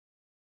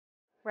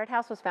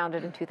Redhouse was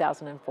founded in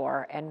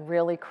 2004 and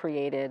really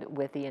created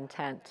with the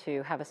intent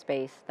to have a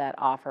space that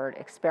offered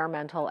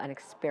experimental and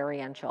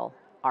experiential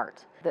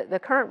art. The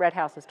current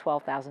Redhouse is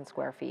 12,000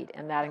 square feet,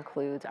 and that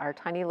includes our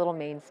tiny little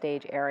main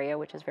stage area,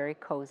 which is very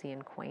cozy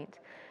and quaint,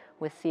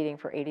 with seating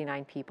for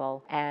 89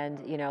 people, and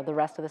the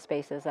rest of the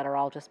spaces that are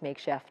all just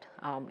makeshift.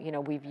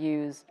 We've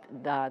used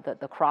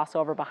the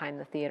crossover behind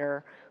the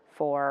theater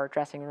for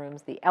dressing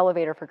rooms, the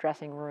elevator for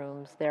dressing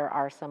rooms. There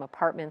are some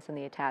apartments in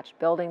the attached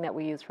building that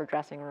we use for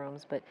dressing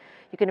rooms, but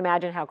you can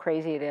imagine how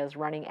crazy it is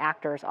running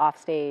actors off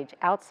stage,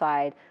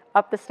 outside,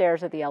 up the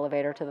stairs of the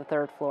elevator to the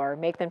third floor,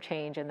 make them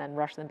change, and then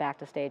rush them back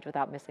to stage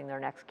without missing their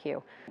next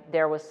cue.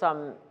 There was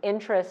some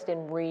interest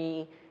in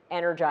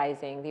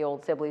re-energizing the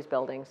old Sibley's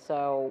building,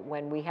 so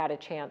when we had a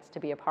chance to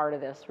be a part of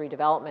this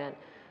redevelopment,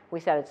 we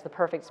said it's the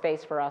perfect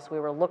space for us. We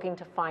were looking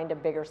to find a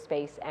bigger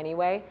space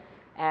anyway,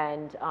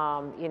 and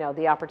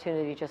the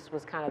opportunity just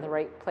was kind of the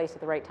right place at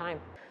the right time.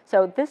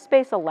 So this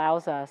space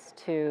allows us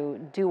to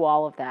do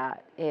all of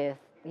that,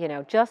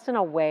 just in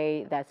a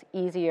way that's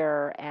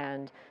easier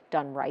and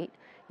done right.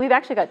 We've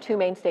actually got two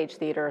main stage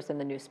theaters in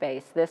the new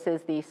space. This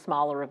is the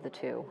smaller of the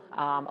two,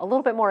 a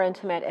little bit more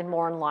intimate and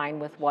more in line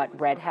with what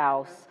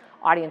Redhouse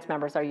audience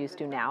members are used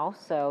to now.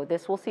 So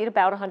this will seat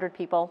about 100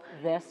 people.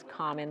 This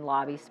common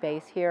lobby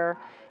space here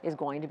is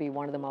going to be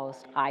one of the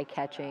most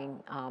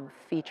eye-catching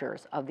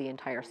features of the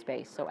entire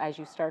space. So as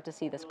you start to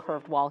see this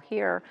curved wall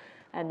here,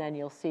 and then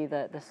you'll see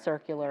the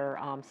circular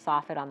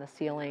soffit on the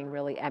ceiling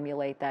really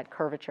emulate that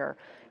curvature,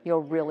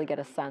 you'll really get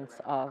a sense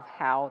of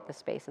how the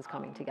space is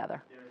coming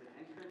together.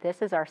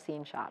 This is our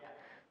scene shop.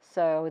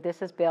 So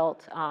this is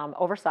built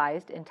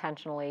oversized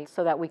intentionally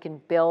so that we can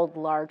build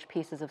large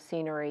pieces of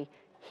scenery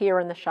here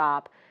in the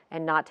shop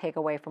and not take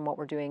away from what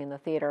we're doing in the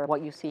theater.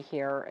 What you see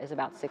here is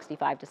about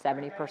 65 to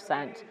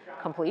 70%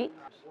 complete.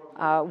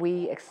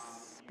 We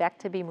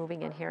expect to be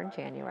moving in here in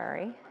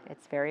January.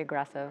 It's very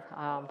aggressive,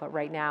 but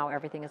right now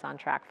everything is on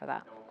track for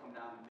that.